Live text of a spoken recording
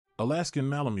Alaskan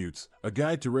Malamutes, a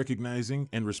guide to recognizing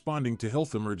and responding to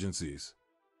health emergencies.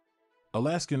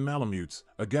 Alaskan Malamutes,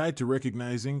 a guide to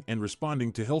recognizing and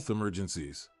responding to health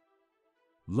emergencies.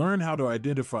 Learn how to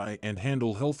identify and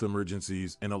handle health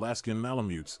emergencies in Alaskan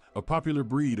Malamutes, a popular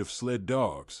breed of sled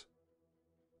dogs.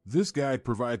 This guide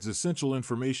provides essential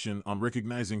information on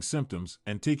recognizing symptoms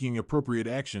and taking appropriate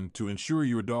action to ensure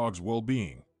your dog's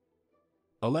well-being.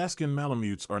 Alaskan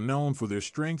Malamutes are known for their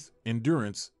strength,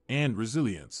 endurance, and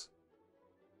resilience.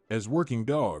 As working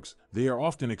dogs, they are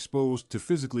often exposed to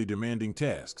physically demanding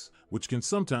tasks, which can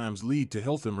sometimes lead to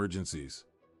health emergencies.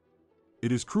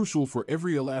 It is crucial for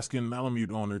every Alaskan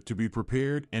Malamute owner to be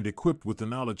prepared and equipped with the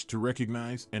knowledge to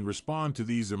recognize and respond to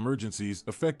these emergencies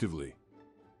effectively.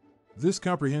 This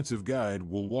comprehensive guide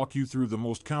will walk you through the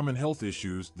most common health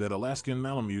issues that Alaskan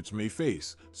Malamutes may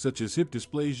face, such as hip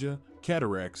dysplasia,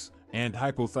 cataracts, and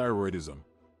hypothyroidism.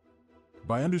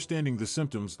 By understanding the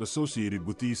symptoms associated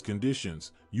with these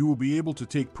conditions, you will be able to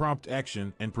take prompt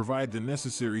action and provide the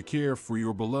necessary care for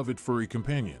your beloved furry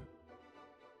companion.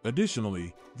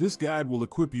 Additionally, this guide will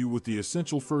equip you with the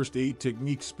essential first aid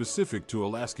techniques specific to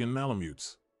Alaskan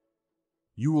Malamutes.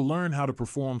 You will learn how to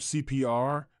perform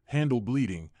CPR, handle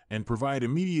bleeding, and provide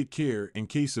immediate care in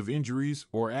case of injuries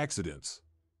or accidents.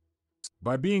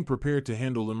 By being prepared to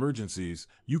handle emergencies,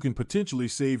 you can potentially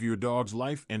save your dog's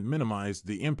life and minimize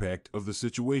the impact of the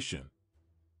situation.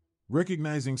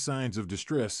 Recognizing signs of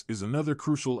distress is another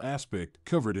crucial aspect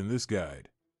covered in this guide.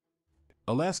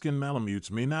 Alaskan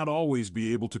Malamutes may not always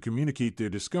be able to communicate their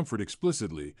discomfort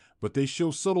explicitly, but they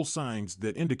show subtle signs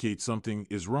that indicate something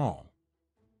is wrong.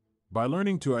 By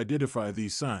learning to identify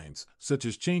these signs, such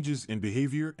as changes in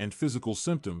behavior and physical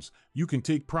symptoms, you can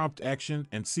take prompt action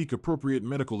and seek appropriate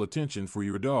medical attention for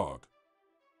your dog.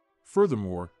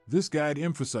 Furthermore, this guide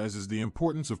emphasizes the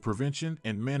importance of prevention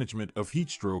and management of heat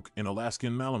stroke in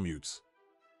Alaskan Malamutes.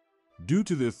 Due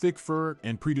to their thick fur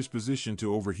and predisposition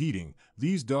to overheating,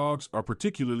 these dogs are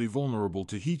particularly vulnerable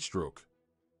to heat stroke.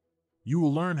 You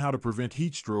will learn how to prevent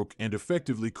heat stroke and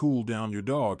effectively cool down your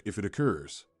dog if it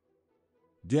occurs.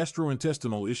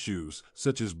 Gastrointestinal issues,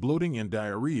 such as bloating and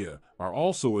diarrhea, are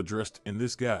also addressed in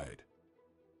this guide.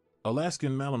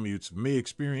 Alaskan Malamutes may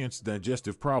experience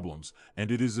digestive problems,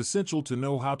 and it is essential to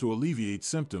know how to alleviate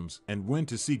symptoms and when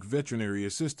to seek veterinary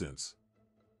assistance.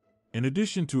 In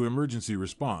addition to emergency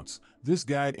response, this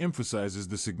guide emphasizes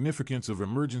the significance of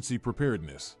emergency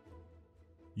preparedness.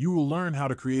 You will learn how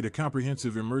to create a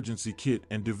comprehensive emergency kit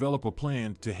and develop a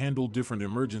plan to handle different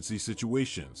emergency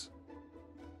situations.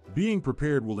 Being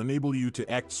prepared will enable you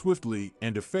to act swiftly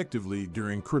and effectively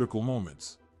during critical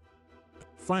moments.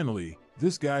 Finally,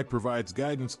 this guide provides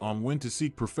guidance on when to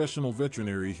seek professional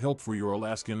veterinary help for your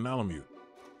Alaskan Malamute.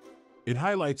 It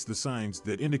highlights the signs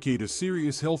that indicate a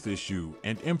serious health issue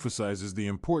and emphasizes the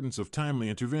importance of timely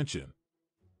intervention.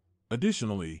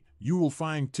 Additionally, you will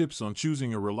find tips on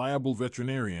choosing a reliable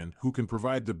veterinarian who can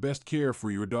provide the best care for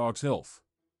your dog's health.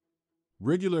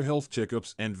 Regular health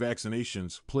checkups and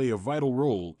vaccinations play a vital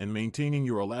role in maintaining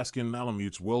your Alaskan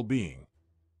Malamute's well-being.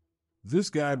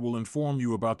 This guide will inform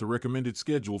you about the recommended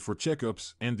schedule for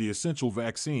checkups and the essential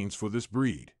vaccines for this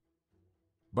breed.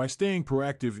 By staying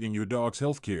proactive in your dog's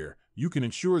health care, you can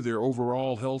ensure their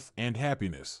overall health and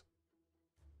happiness.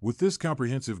 With this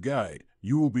comprehensive guide,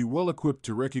 you will be well equipped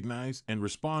to recognize and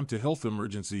respond to health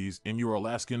emergencies in your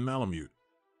Alaskan Malamute.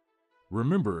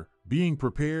 Remember, being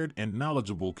prepared and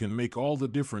knowledgeable can make all the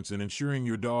difference in ensuring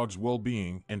your dog's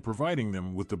well-being and providing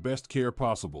them with the best care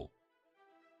possible.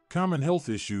 Common health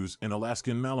issues in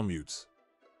Alaskan Malamutes.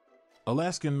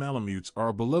 Alaskan Malamutes are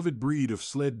a beloved breed of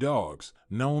sled dogs,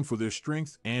 known for their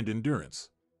strength and endurance.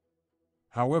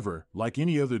 However, like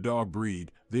any other dog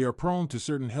breed, they are prone to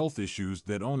certain health issues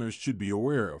that owners should be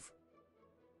aware of.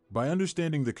 By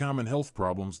understanding the common health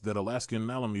problems that Alaskan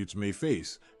Malamutes may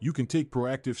face, you can take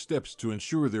proactive steps to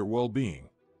ensure their well-being.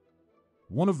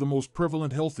 One of the most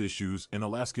prevalent health issues in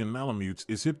Alaskan Malamutes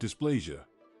is hip dysplasia.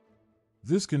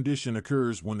 This condition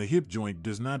occurs when the hip joint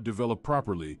does not develop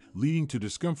properly, leading to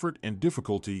discomfort and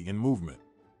difficulty in movement.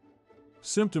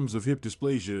 Symptoms of hip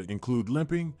dysplasia include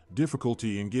limping,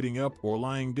 difficulty in getting up or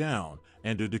lying down,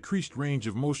 and a decreased range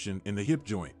of motion in the hip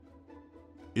joint.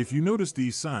 If you notice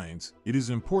these signs, it is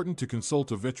important to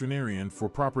consult a veterinarian for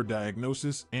proper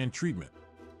diagnosis and treatment.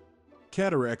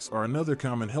 Cataracts are another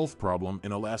common health problem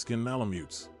in Alaskan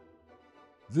Malamutes.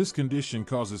 This condition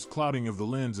causes clouding of the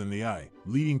lens in the eye,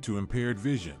 leading to impaired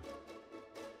vision.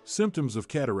 Symptoms of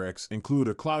cataracts include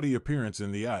a cloudy appearance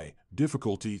in the eye,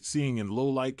 difficulty seeing in low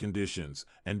light conditions,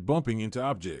 and bumping into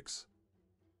objects.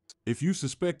 If you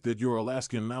suspect that your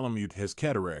Alaskan Malamute has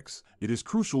cataracts, it is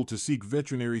crucial to seek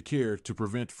veterinary care to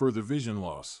prevent further vision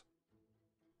loss.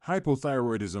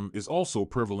 Hypothyroidism is also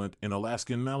prevalent in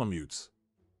Alaskan Malamutes.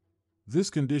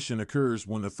 This condition occurs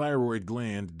when the thyroid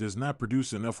gland does not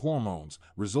produce enough hormones,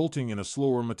 resulting in a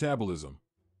slower metabolism.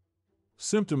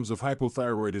 Symptoms of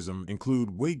hypothyroidism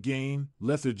include weight gain,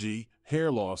 lethargy,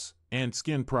 hair loss, and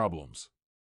skin problems.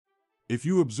 If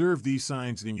you observe these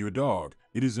signs in your dog,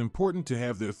 it is important to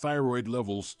have their thyroid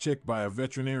levels checked by a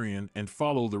veterinarian and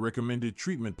follow the recommended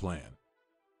treatment plan.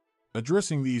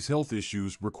 Addressing these health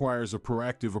issues requires a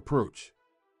proactive approach.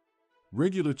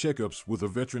 Regular checkups with a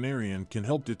veterinarian can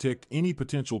help detect any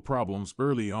potential problems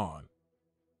early on.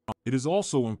 It is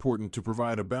also important to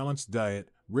provide a balanced diet,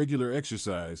 regular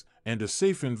exercise, and a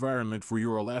safe environment for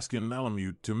your Alaskan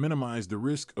Malamute to minimize the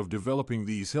risk of developing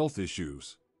these health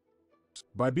issues.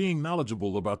 By being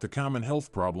knowledgeable about the common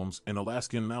health problems in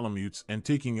Alaskan Malamutes and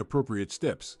taking appropriate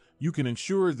steps, you can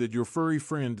ensure that your furry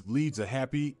friend leads a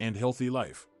happy and healthy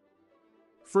life.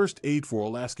 First aid for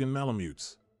Alaskan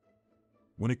Malamutes.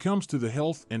 When it comes to the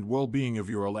health and well-being of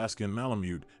your Alaskan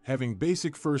Malamute, having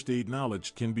basic first aid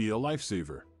knowledge can be a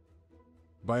lifesaver.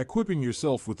 By equipping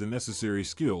yourself with the necessary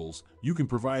skills, you can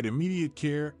provide immediate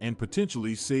care and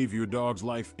potentially save your dog's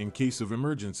life in case of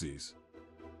emergencies.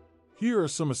 Here are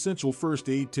some essential first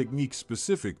aid techniques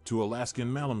specific to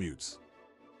Alaskan Malamutes.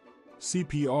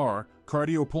 CPR,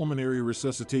 cardiopulmonary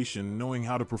resuscitation. Knowing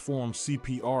how to perform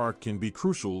CPR can be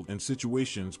crucial in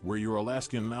situations where your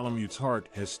Alaskan Malamute's heart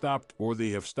has stopped or they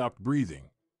have stopped breathing.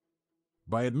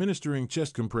 By administering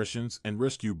chest compressions and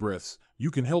rescue breaths,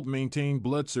 you can help maintain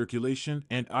blood circulation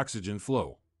and oxygen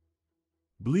flow.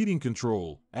 Bleeding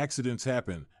control. Accidents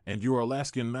happen, and your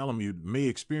Alaskan Malamute may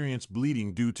experience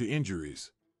bleeding due to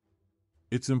injuries.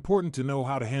 It's important to know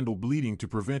how to handle bleeding to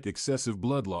prevent excessive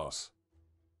blood loss.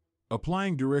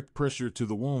 Applying direct pressure to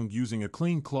the wound using a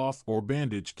clean cloth or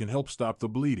bandage can help stop the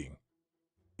bleeding.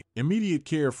 Immediate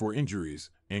care for injuries.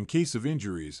 In case of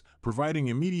injuries, providing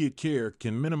immediate care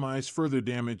can minimize further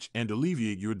damage and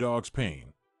alleviate your dog's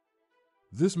pain.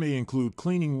 This may include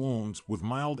cleaning wounds with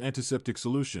mild antiseptic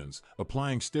solutions,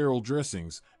 applying sterile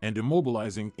dressings, and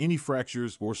immobilizing any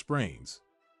fractures or sprains.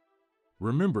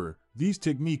 Remember, these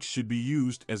techniques should be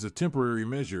used as a temporary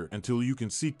measure until you can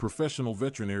seek professional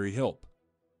veterinary help.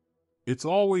 It's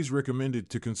always recommended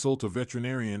to consult a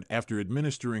veterinarian after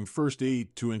administering first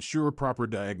aid to ensure proper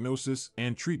diagnosis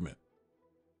and treatment.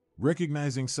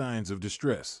 Recognizing signs of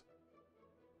distress.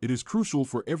 It is crucial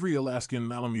for every Alaskan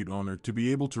Malamute owner to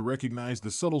be able to recognize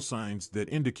the subtle signs that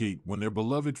indicate when their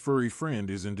beloved furry friend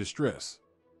is in distress.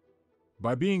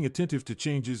 By being attentive to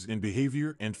changes in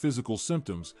behavior and physical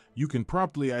symptoms, you can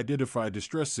promptly identify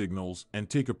distress signals and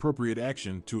take appropriate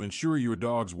action to ensure your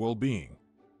dog's well-being.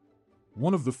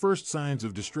 One of the first signs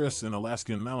of distress in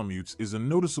Alaskan Malamutes is a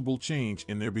noticeable change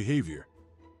in their behavior.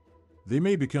 They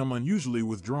may become unusually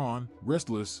withdrawn,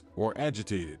 restless, or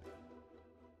agitated.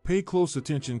 Pay close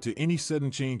attention to any sudden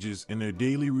changes in their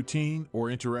daily routine or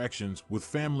interactions with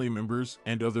family members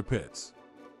and other pets.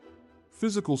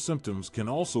 Physical symptoms can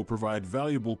also provide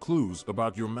valuable clues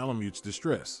about your Malamute's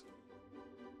distress.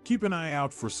 Keep an eye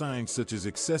out for signs such as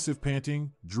excessive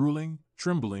panting, drooling,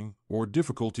 trembling, or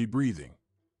difficulty breathing.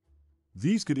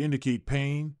 These could indicate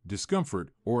pain,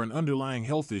 discomfort, or an underlying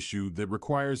health issue that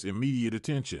requires immediate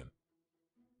attention.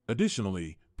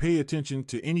 Additionally, pay attention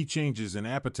to any changes in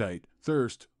appetite,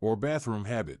 thirst, or bathroom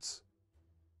habits.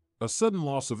 A sudden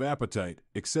loss of appetite,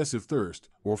 excessive thirst,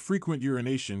 or frequent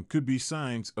urination could be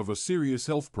signs of a serious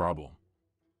health problem.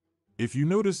 If you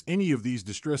notice any of these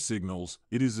distress signals,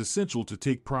 it is essential to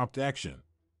take prompt action.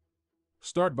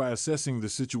 Start by assessing the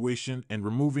situation and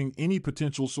removing any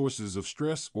potential sources of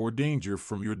stress or danger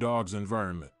from your dog's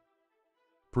environment.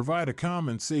 Provide a calm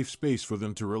and safe space for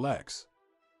them to relax.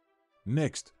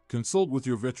 Next, consult with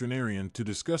your veterinarian to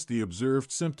discuss the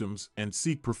observed symptoms and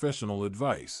seek professional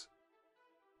advice.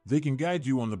 They can guide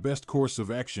you on the best course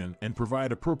of action and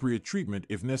provide appropriate treatment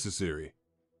if necessary.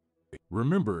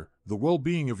 Remember, the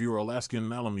well-being of your Alaskan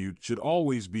Malamute should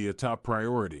always be a top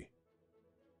priority.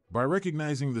 By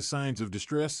recognizing the signs of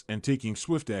distress and taking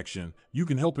swift action, you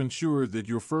can help ensure that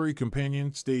your furry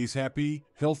companion stays happy,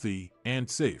 healthy, and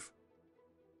safe.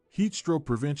 Heat stroke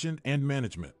prevention and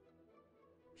management.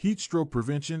 Heat stroke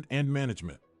prevention and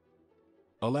management.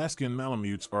 Alaskan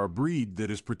Malamutes are a breed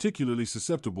that is particularly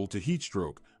susceptible to heat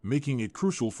stroke, making it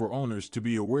crucial for owners to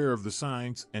be aware of the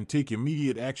signs and take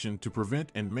immediate action to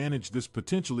prevent and manage this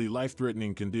potentially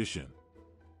life-threatening condition.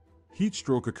 Heat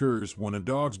stroke occurs when a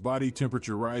dog's body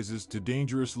temperature rises to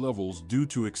dangerous levels due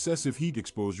to excessive heat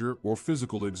exposure or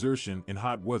physical exertion in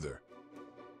hot weather.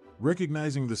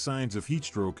 Recognizing the signs of heat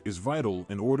stroke is vital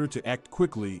in order to act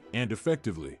quickly and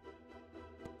effectively.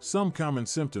 Some common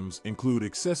symptoms include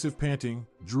excessive panting,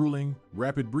 drooling,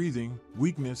 rapid breathing,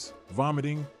 weakness,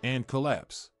 vomiting, and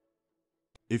collapse.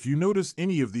 If you notice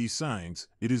any of these signs,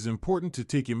 it is important to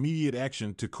take immediate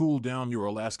action to cool down your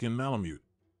Alaskan Malamute.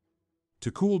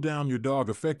 To cool down your dog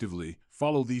effectively,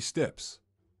 follow these steps.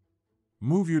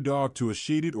 Move your dog to a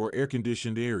shaded or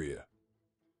air-conditioned area.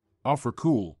 Offer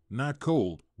cool, not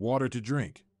cold, water to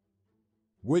drink.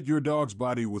 Wet your dog's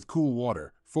body with cool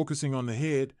water, focusing on the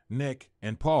head, neck,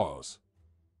 and paws.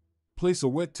 Place a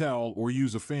wet towel or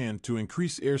use a fan to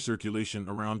increase air circulation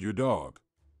around your dog.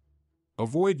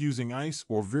 Avoid using ice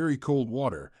or very cold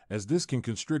water, as this can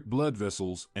constrict blood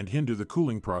vessels and hinder the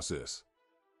cooling process.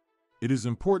 It is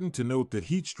important to note that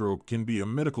heat stroke can be a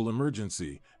medical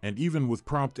emergency, and even with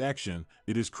prompt action,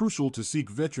 it is crucial to seek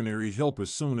veterinary help as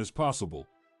soon as possible.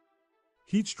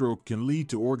 Heat stroke can lead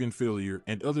to organ failure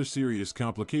and other serious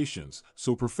complications,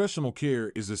 so professional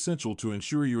care is essential to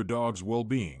ensure your dog's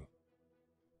well-being.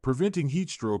 Preventing heat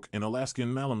stroke in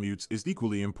Alaskan Malamutes is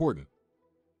equally important.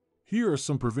 Here are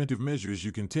some preventive measures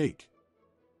you can take.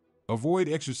 Avoid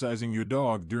exercising your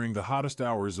dog during the hottest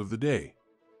hours of the day.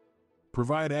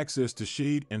 Provide access to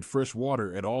shade and fresh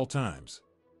water at all times.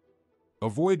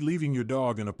 Avoid leaving your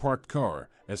dog in a parked car,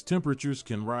 as temperatures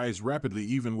can rise rapidly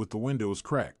even with the windows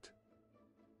cracked.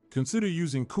 Consider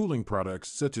using cooling products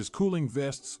such as cooling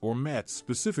vests or mats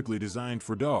specifically designed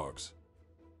for dogs.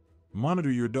 Monitor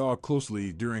your dog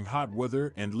closely during hot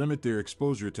weather and limit their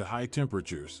exposure to high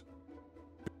temperatures.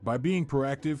 By being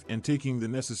proactive and taking the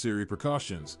necessary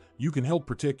precautions, you can help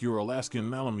protect your Alaskan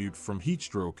Malamute from heat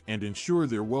stroke and ensure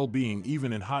their well-being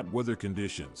even in hot weather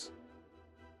conditions.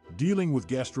 Dealing with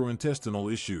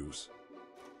gastrointestinal issues.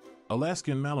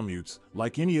 Alaskan Malamutes,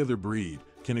 like any other breed,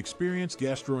 can experience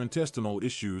gastrointestinal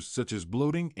issues such as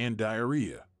bloating and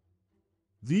diarrhea.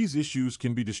 These issues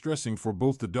can be distressing for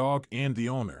both the dog and the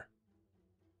owner.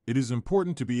 It is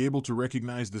important to be able to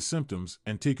recognize the symptoms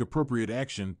and take appropriate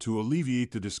action to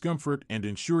alleviate the discomfort and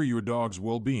ensure your dog's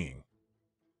well-being.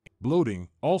 Bloating,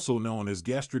 also known as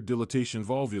gastric dilatation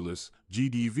volvulus,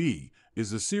 GDV,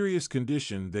 is a serious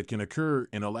condition that can occur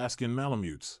in Alaskan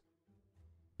Malamutes.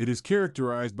 It is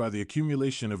characterized by the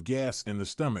accumulation of gas in the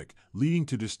stomach, leading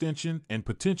to distension and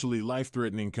potentially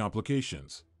life-threatening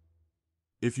complications.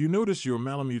 If you notice your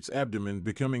Malamute's abdomen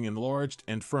becoming enlarged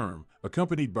and firm,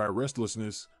 accompanied by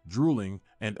restlessness, drooling,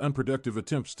 and unproductive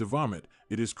attempts to vomit,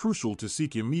 it is crucial to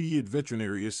seek immediate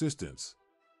veterinary assistance.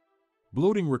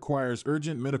 Bloating requires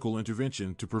urgent medical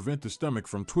intervention to prevent the stomach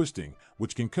from twisting,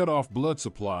 which can cut off blood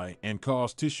supply and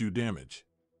cause tissue damage.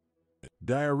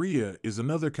 Diarrhea is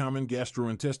another common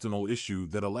gastrointestinal issue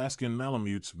that Alaskan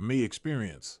Malamutes may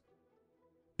experience.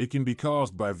 It can be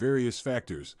caused by various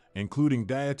factors, including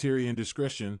dietary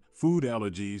indiscretion, food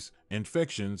allergies,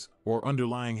 infections, or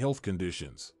underlying health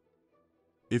conditions.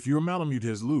 If your Malamute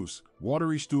has loose,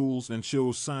 watery stools and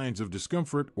shows signs of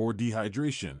discomfort or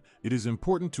dehydration, it is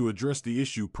important to address the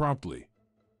issue promptly.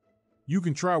 You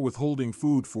can try withholding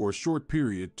food for a short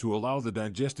period to allow the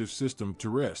digestive system to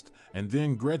rest, and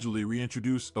then gradually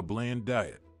reintroduce a bland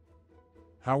diet.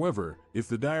 However, if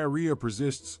the diarrhea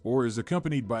persists or is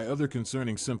accompanied by other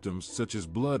concerning symptoms such as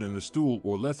blood in the stool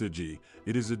or lethargy,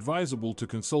 it is advisable to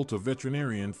consult a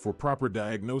veterinarian for proper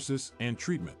diagnosis and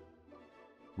treatment.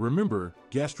 Remember,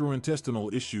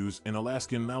 gastrointestinal issues in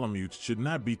Alaskan Malamutes should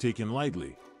not be taken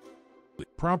lightly.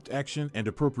 Prompt action and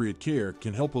appropriate care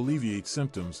can help alleviate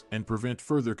symptoms and prevent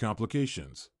further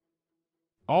complications.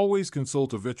 Always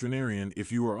consult a veterinarian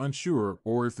if you are unsure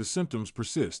or if the symptoms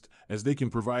persist, as they can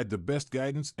provide the best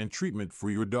guidance and treatment for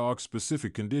your dog's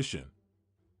specific condition.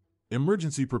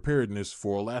 Emergency preparedness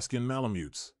for Alaskan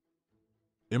Malamutes.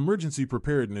 Emergency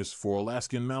preparedness for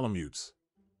Alaskan Malamutes.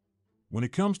 When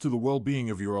it comes to the well-being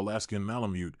of your Alaskan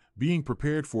Malamute, being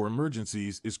prepared for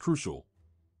emergencies is crucial.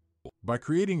 By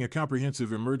creating a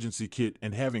comprehensive emergency kit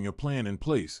and having a plan in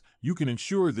place, you can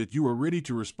ensure that you are ready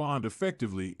to respond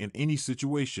effectively in any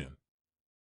situation.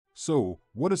 So,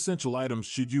 what essential items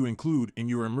should you include in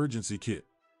your emergency kit?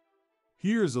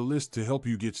 Here is a list to help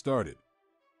you get started.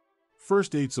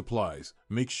 First aid supplies.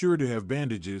 Make sure to have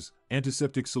bandages,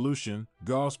 antiseptic solution,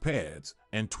 gauze pads,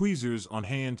 and tweezers on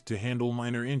hand to handle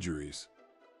minor injuries.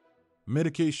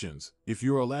 Medications. If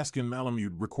your Alaskan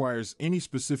Malamute requires any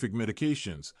specific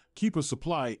medications, keep a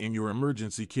supply in your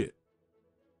emergency kit.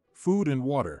 Food and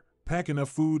water. Pack enough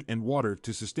food and water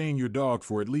to sustain your dog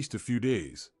for at least a few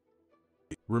days.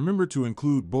 Remember to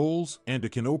include bowls and a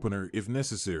can opener if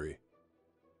necessary.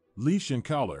 Leash and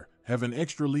collar. Have an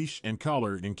extra leash and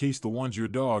collar in case the ones your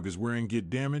dog is wearing get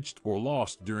damaged or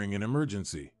lost during an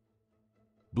emergency.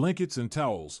 Blankets and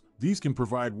towels. These can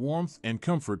provide warmth and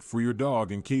comfort for your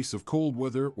dog in case of cold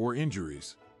weather or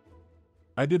injuries.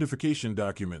 Identification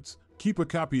documents. Keep a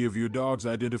copy of your dog's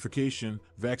identification,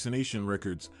 vaccination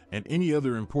records, and any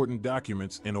other important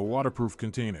documents in a waterproof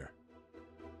container.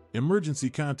 Emergency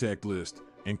contact list.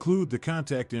 Include the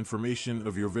contact information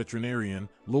of your veterinarian,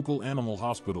 local animal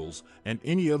hospitals, and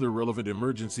any other relevant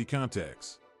emergency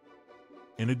contacts.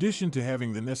 In addition to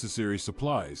having the necessary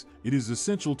supplies, it is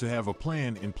essential to have a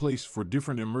plan in place for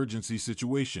different emergency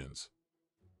situations.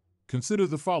 Consider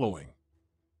the following.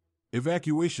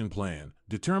 Evacuation plan.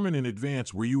 Determine in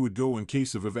advance where you would go in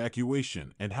case of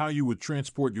evacuation and how you would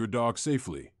transport your dog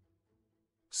safely.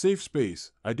 Safe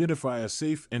space. Identify a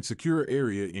safe and secure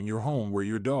area in your home where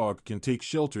your dog can take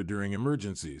shelter during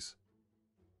emergencies.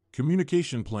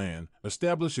 Communication plan.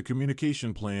 Establish a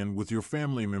communication plan with your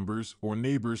family members or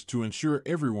neighbors to ensure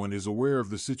everyone is aware of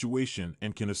the situation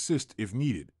and can assist if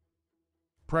needed.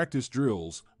 Practice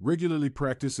drills. Regularly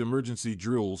practice emergency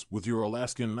drills with your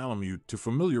Alaskan Malamute to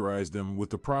familiarize them with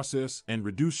the process and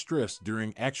reduce stress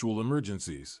during actual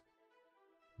emergencies.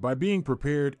 By being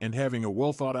prepared and having a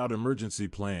well-thought-out emergency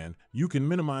plan, you can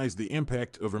minimize the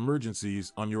impact of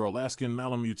emergencies on your Alaskan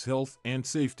Malamute's health and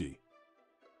safety.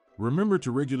 Remember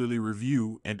to regularly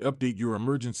review and update your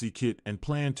emergency kit and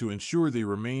plan to ensure they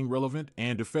remain relevant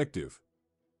and effective.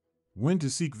 When to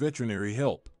seek veterinary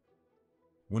help.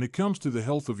 When it comes to the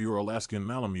health of your Alaskan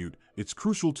Malamute, it's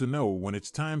crucial to know when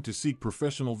it's time to seek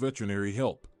professional veterinary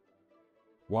help.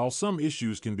 While some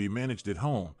issues can be managed at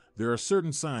home, there are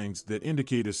certain signs that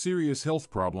indicate a serious health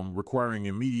problem requiring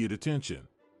immediate attention.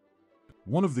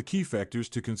 One of the key factors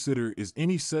to consider is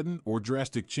any sudden or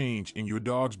drastic change in your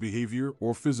dog's behavior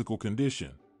or physical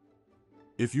condition.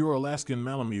 If your Alaskan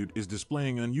Malamute is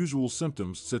displaying unusual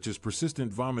symptoms such as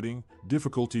persistent vomiting,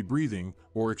 difficulty breathing,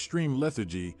 or extreme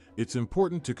lethargy, it's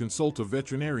important to consult a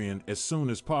veterinarian as soon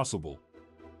as possible.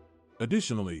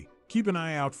 Additionally, keep an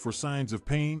eye out for signs of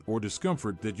pain or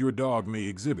discomfort that your dog may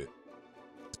exhibit.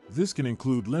 This can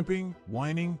include limping,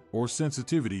 whining, or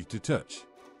sensitivity to touch.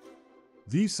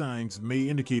 These signs may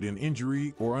indicate an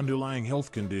injury or underlying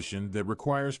health condition that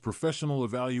requires professional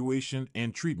evaluation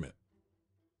and treatment.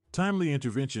 Timely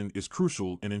intervention is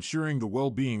crucial in ensuring the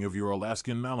well-being of your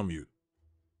Alaskan Malamute.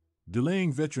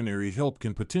 Delaying veterinary help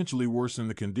can potentially worsen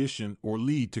the condition or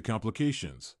lead to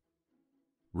complications.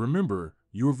 Remember,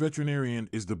 your veterinarian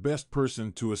is the best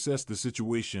person to assess the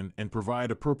situation and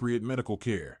provide appropriate medical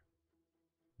care.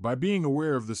 By being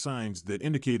aware of the signs that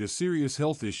indicate a serious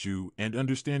health issue and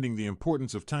understanding the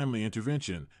importance of timely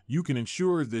intervention, you can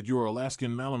ensure that your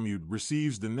Alaskan Malamute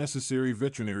receives the necessary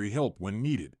veterinary help when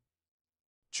needed.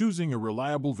 Choosing a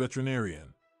reliable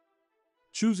veterinarian.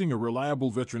 Choosing a reliable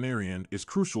veterinarian is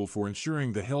crucial for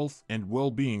ensuring the health and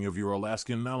well-being of your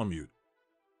Alaskan Malamute.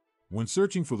 When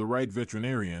searching for the right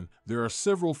veterinarian, there are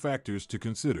several factors to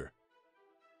consider.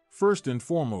 First and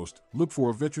foremost, look for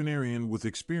a veterinarian with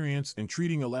experience in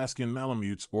treating Alaskan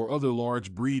Malamutes or other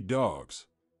large breed dogs.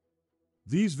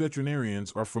 These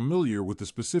veterinarians are familiar with the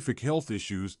specific health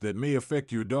issues that may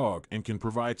affect your dog and can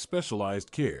provide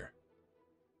specialized care.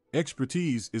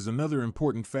 Expertise is another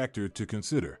important factor to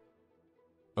consider.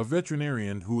 A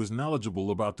veterinarian who is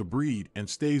knowledgeable about the breed and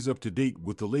stays up to date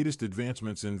with the latest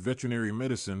advancements in veterinary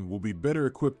medicine will be better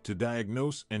equipped to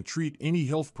diagnose and treat any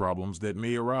health problems that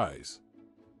may arise.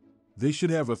 They should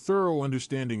have a thorough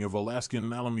understanding of Alaskan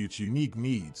Malamute's unique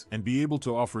needs and be able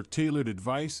to offer tailored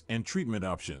advice and treatment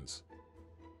options.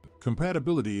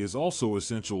 Compatibility is also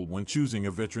essential when choosing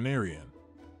a veterinarian.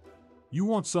 You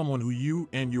want someone who you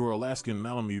and your Alaskan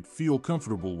Malamute feel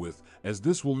comfortable with, as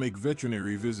this will make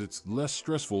veterinary visits less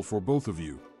stressful for both of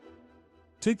you.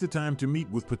 Take the time to meet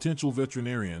with potential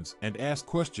veterinarians and ask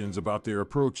questions about their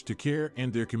approach to care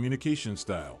and their communication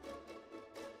style.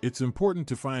 It's important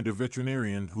to find a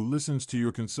veterinarian who listens to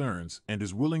your concerns and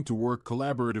is willing to work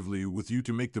collaboratively with you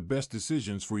to make the best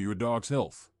decisions for your dog's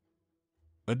health.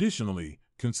 Additionally,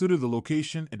 consider the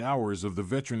location and hours of the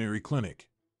veterinary clinic.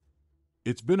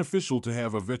 It's beneficial to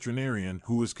have a veterinarian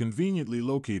who is conveniently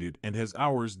located and has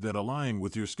hours that align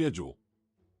with your schedule.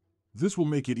 This will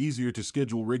make it easier to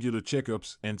schedule regular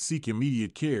checkups and seek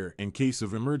immediate care in case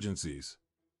of emergencies.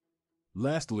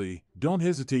 Lastly, don't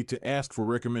hesitate to ask for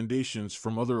recommendations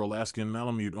from other Alaskan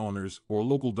Malamute owners or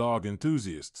local dog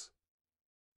enthusiasts.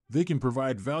 They can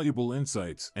provide valuable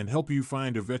insights and help you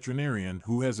find a veterinarian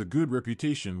who has a good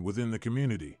reputation within the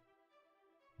community.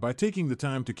 By taking the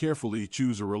time to carefully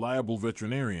choose a reliable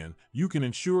veterinarian, you can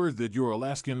ensure that your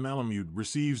Alaskan Malamute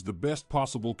receives the best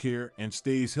possible care and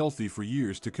stays healthy for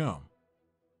years to come.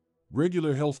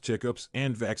 Regular health checkups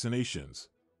and vaccinations.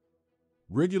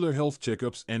 Regular health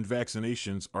checkups and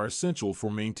vaccinations are essential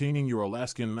for maintaining your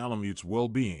Alaskan Malamute's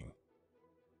well-being.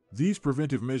 These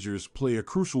preventive measures play a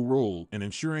crucial role in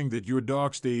ensuring that your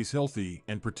dog stays healthy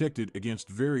and protected against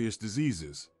various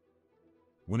diseases.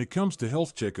 When it comes to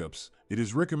health checkups, it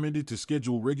is recommended to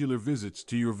schedule regular visits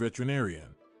to your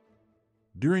veterinarian.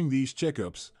 During these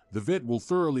checkups, the vet will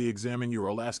thoroughly examine your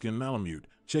Alaskan Malamute,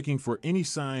 checking for any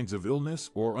signs of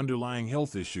illness or underlying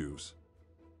health issues.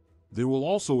 They will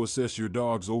also assess your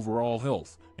dog's overall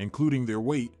health, including their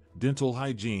weight, dental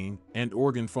hygiene, and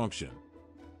organ function.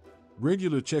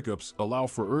 Regular checkups allow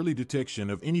for early detection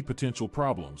of any potential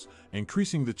problems,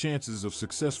 increasing the chances of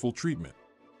successful treatment.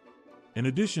 In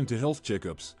addition to health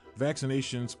checkups,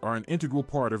 vaccinations are an integral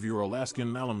part of your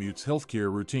Alaskan Malamute's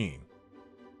healthcare routine.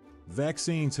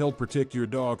 Vaccines help protect your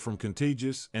dog from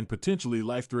contagious and potentially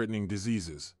life-threatening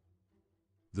diseases.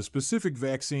 The specific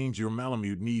vaccines your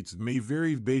Malamute needs may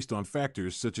vary based on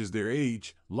factors such as their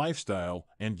age, lifestyle,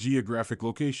 and geographic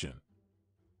location.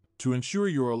 To ensure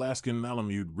your Alaskan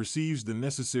Malamute receives the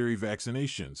necessary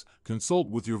vaccinations, consult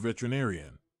with your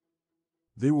veterinarian.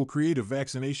 They will create a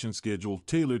vaccination schedule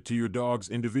tailored to your dog's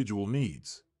individual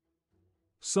needs.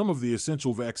 Some of the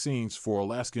essential vaccines for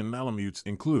Alaskan Malamutes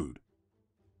include: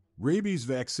 rabies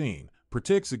vaccine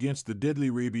protects against the deadly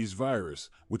rabies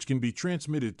virus, which can be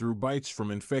transmitted through bites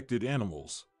from infected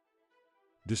animals.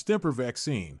 Distemper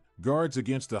vaccine guards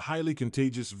against a highly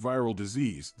contagious viral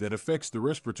disease that affects the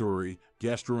respiratory,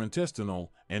 gastrointestinal,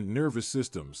 and nervous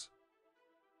systems.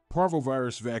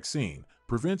 Parvovirus vaccine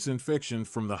prevents infection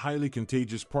from the highly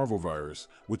contagious parvovirus,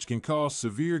 which can cause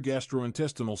severe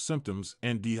gastrointestinal symptoms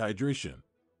and dehydration.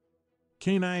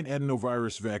 Canine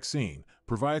adenovirus vaccine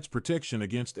provides protection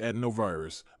against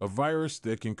adenovirus, a virus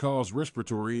that can cause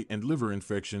respiratory and liver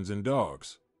infections in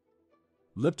dogs.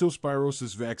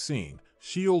 Leptospirosis vaccine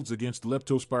shields against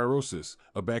leptospirosis,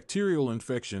 a bacterial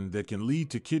infection that can lead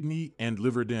to kidney and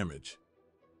liver damage.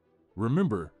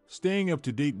 Remember, staying up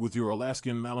to date with your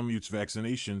Alaskan Malamute's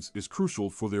vaccinations is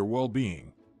crucial for their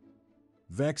well-being.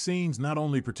 Vaccines not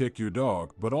only protect your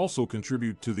dog, but also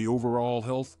contribute to the overall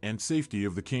health and safety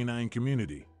of the canine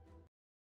community.